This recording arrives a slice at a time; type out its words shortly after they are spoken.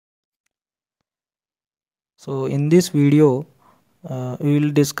So in this video we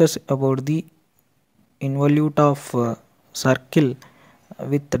will discuss about the involute of circle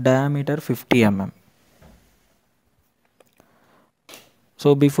with diameter 50 mm.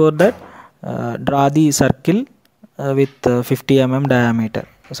 So before that draw the circle with 50 mm diameter.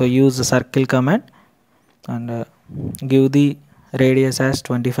 So use the circle command and give the radius as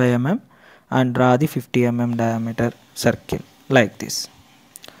 25 mm and draw the 50 mm diameter circle like this.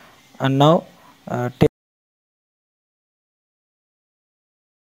 And now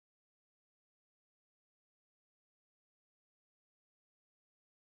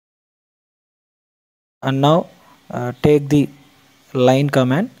take the line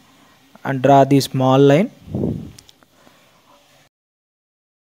command and draw the small line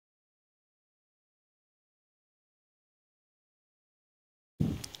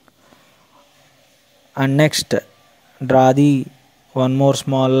and next draw the one more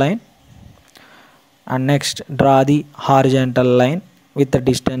small line and next draw the horizontal line with the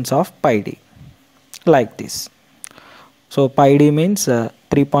distance of pi d like this. So pi d means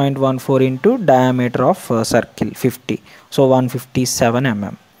 3.14 into diameter of circle 50, so 157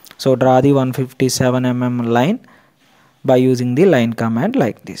 mm. So draw the 157 mm line by using the line command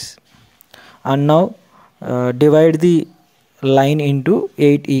like this. And now divide the line into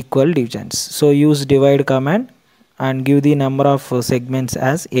 8 equal divisions. So use divide command and give the number of segments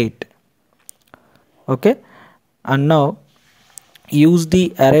as 8. Okay, and now use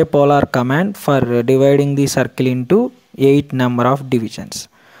the array polar command for dividing the circle into 8 number of divisions.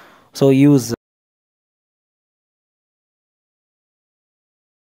 So use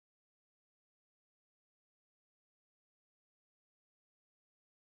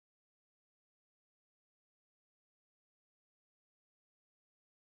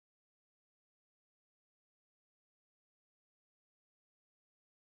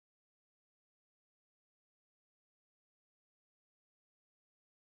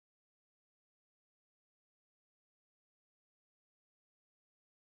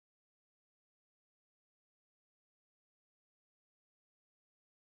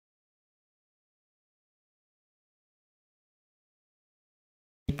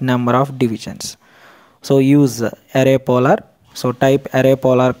number of divisions. So use array polar. So type array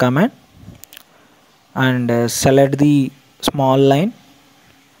polar command and select the small line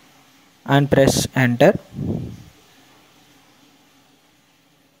and press enter,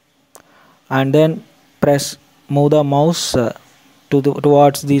 and then move the mouse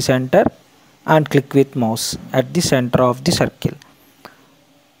towards the center and click with mouse at the center of the circle.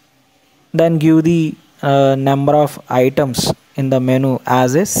 Then give the number of items in the menu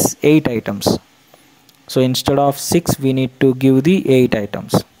as 8 items. So instead of 6 we need to give the 8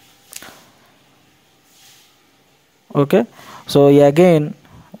 items. Okay, so again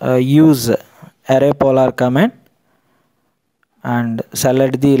use array polar command and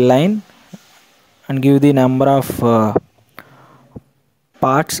select the line and give the number of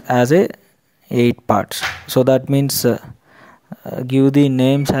parts as 8 parts. So that means give the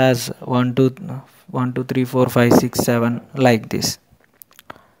names as 1 2 3 4 5 6 7 like this,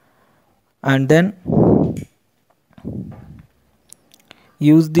 and then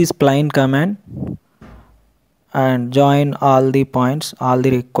use this spline command and join all the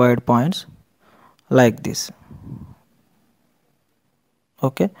required points like this.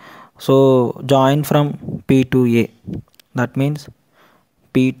 Okay, so join from P to A, that means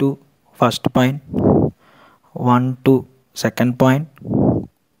P to first point, 1 to second point,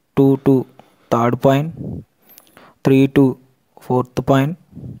 2 to third point, 3 to fourth point.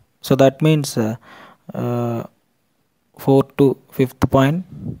 So that means 4 to fifth point,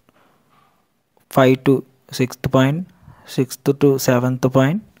 5 to sixth point, 6th to seventh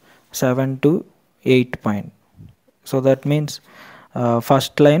point, 7 to 8th point. So that means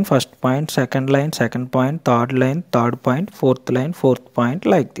first line first point, second line second point, third line third point, fourth line fourth point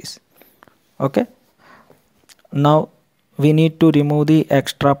like this. Okay, now we need to remove the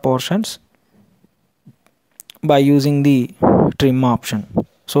extra portions by using the trim option.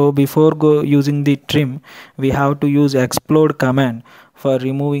 So before using the trim, we have to use explode command for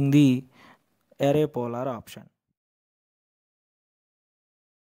removing the array polar option.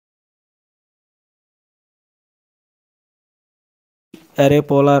 Array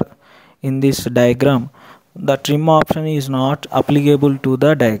polar in this diagram, the trim option is not applicable to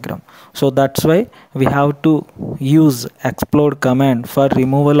the diagram. So that's why we have to use explode command for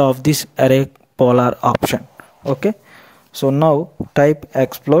removal of this array polar option. Okay, so now type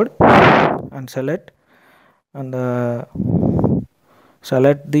explode and select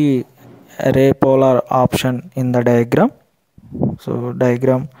the array polar option in the diagram. So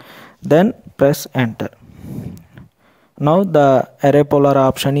diagram, then press enter. Now the array polar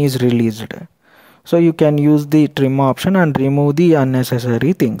option is released, so you can use the trim option and remove the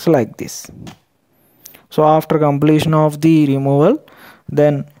unnecessary things like this. So after completion of the removal,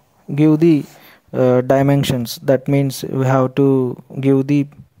 then give the dimensions. That means we have to give the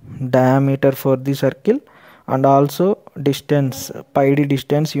diameter for the circle, and also distance, pi d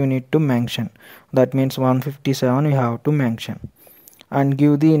distance you need to mention. That means 157 you have to mention, and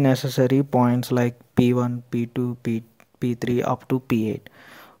give the necessary points like p1, p2, p3 up to p8.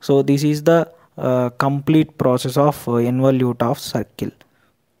 So this is the complete process of involute of circle.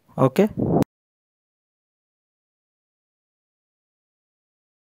 Okay.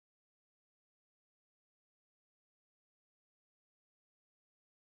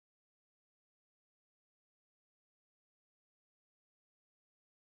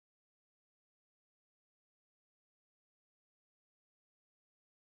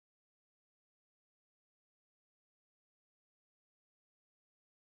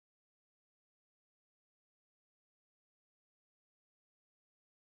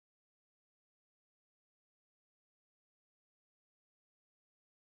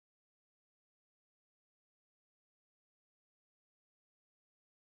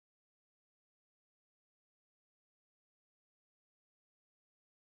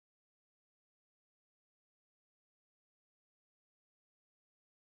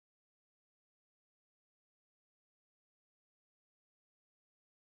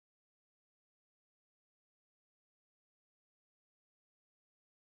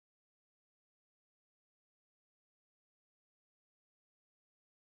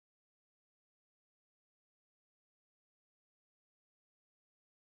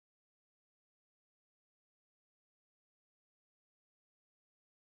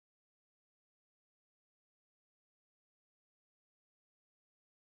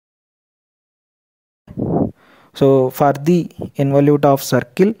 So for the involute of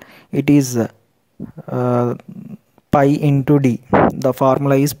circle, it is pi into d. The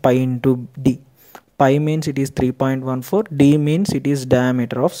formula is pi into d. Pi means it is 3.14, d means it is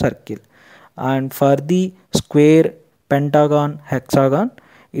diameter of circle, and for the square, pentagon, hexagon,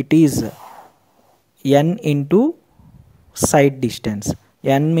 it is n into side distance.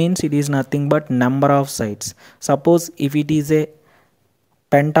 N means it is nothing but number of sides. Suppose if it is a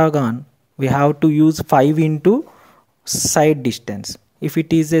pentagon, we have to use 5 into side distance. If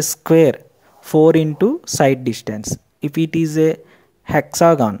it is a square, 4 into side distance. If it is a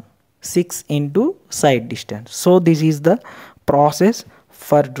hexagon, 6 into side distance. So this is the process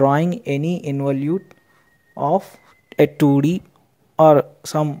for drawing any involute of a 2D or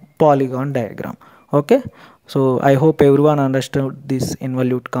some polygon diagram. Okay, so I hope everyone understood this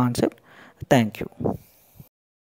involute concept. Thank you.